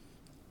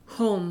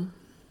Home.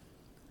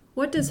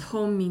 What does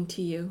home mean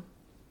to you?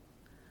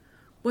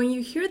 When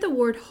you hear the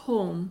word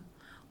home,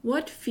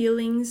 what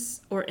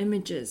feelings or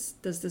images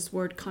does this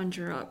word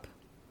conjure up?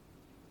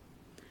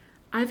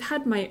 I've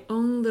had my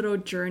own little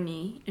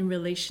journey in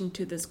relation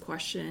to this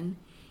question,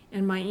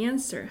 and my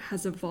answer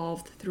has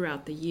evolved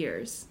throughout the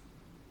years.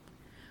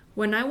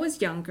 When I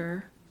was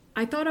younger,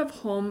 I thought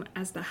of home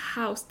as the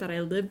house that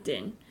I lived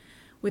in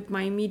with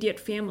my immediate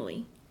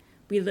family.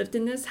 We lived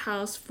in this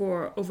house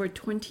for over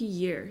 20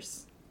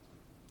 years.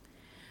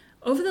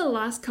 Over the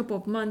last couple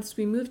of months,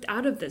 we moved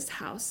out of this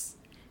house,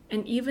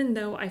 and even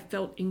though I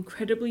felt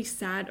incredibly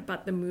sad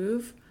about the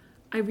move,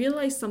 I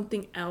realized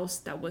something else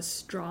that was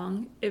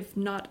strong, if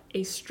not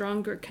a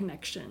stronger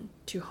connection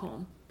to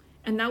home,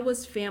 and that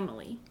was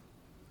family.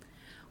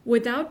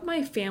 Without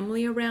my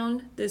family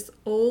around, this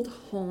old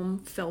home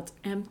felt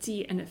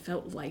empty and it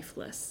felt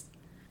lifeless.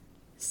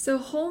 So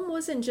home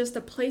wasn't just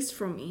a place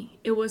for me,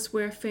 it was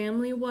where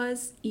family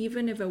was,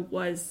 even if it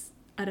was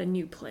at a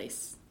new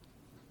place.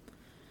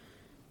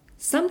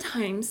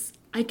 Sometimes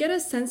I get a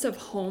sense of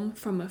home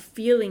from a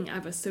feeling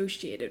I've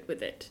associated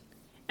with it.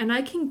 And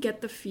I can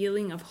get the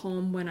feeling of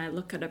home when I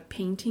look at a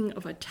painting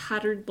of a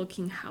tattered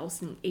looking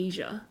house in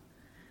Asia.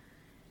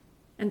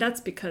 And that's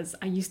because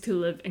I used to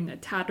live in a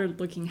tattered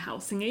looking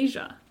house in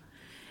Asia.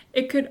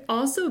 It could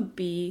also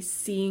be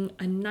seeing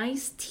a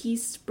nice tea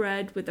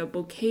spread with a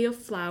bouquet of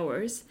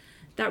flowers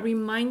that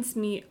reminds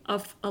me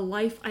of a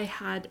life I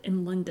had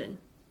in London.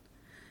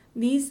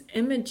 These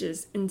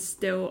images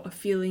instill a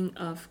feeling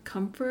of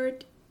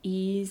comfort,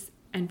 ease,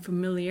 and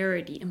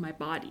familiarity in my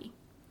body.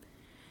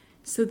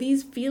 So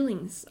these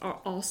feelings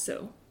are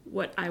also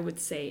what I would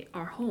say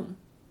are home.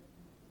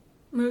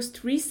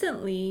 Most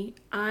recently,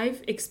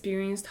 I've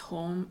experienced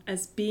home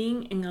as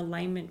being in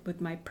alignment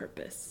with my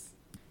purpose.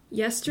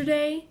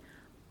 Yesterday,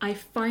 I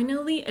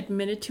finally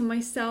admitted to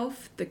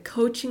myself the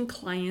coaching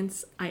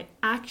clients I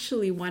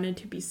actually wanted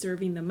to be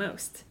serving the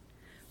most.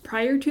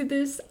 Prior to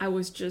this, I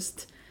was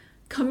just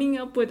coming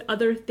up with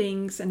other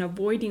things and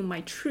avoiding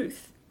my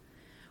truth.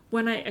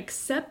 When I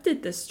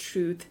accepted this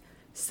truth,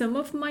 some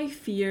of my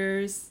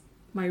fears,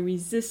 my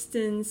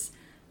resistance,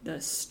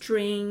 the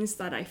strains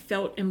that I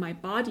felt in my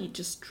body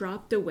just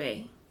dropped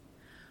away.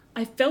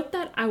 I felt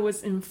that I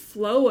was in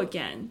flow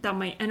again, that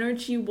my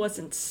energy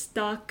wasn't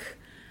stuck,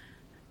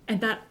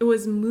 and that it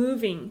was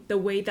moving the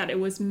way that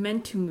it was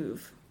meant to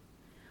move.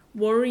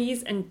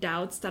 Worries and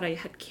doubts that I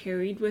had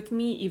carried with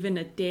me even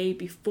a day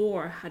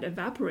before had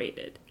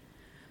evaporated.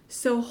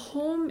 So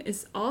home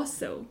is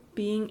also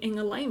being in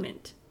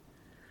alignment.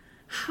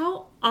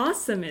 How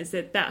awesome is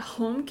it that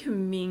home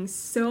can mean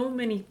so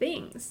many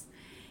things?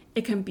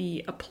 It can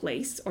be a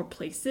place or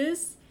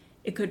places.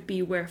 It could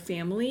be where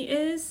family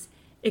is.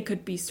 It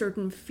could be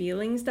certain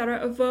feelings that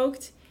are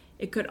evoked.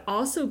 It could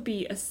also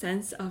be a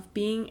sense of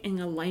being in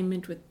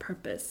alignment with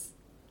purpose.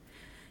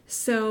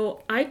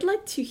 So I'd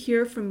like to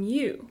hear from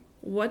you.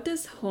 What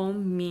does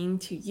home mean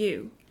to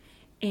you?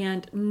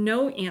 And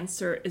no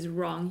answer is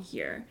wrong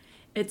here.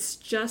 It's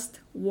just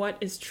what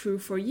is true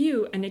for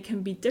you, and it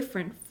can be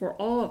different for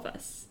all of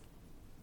us.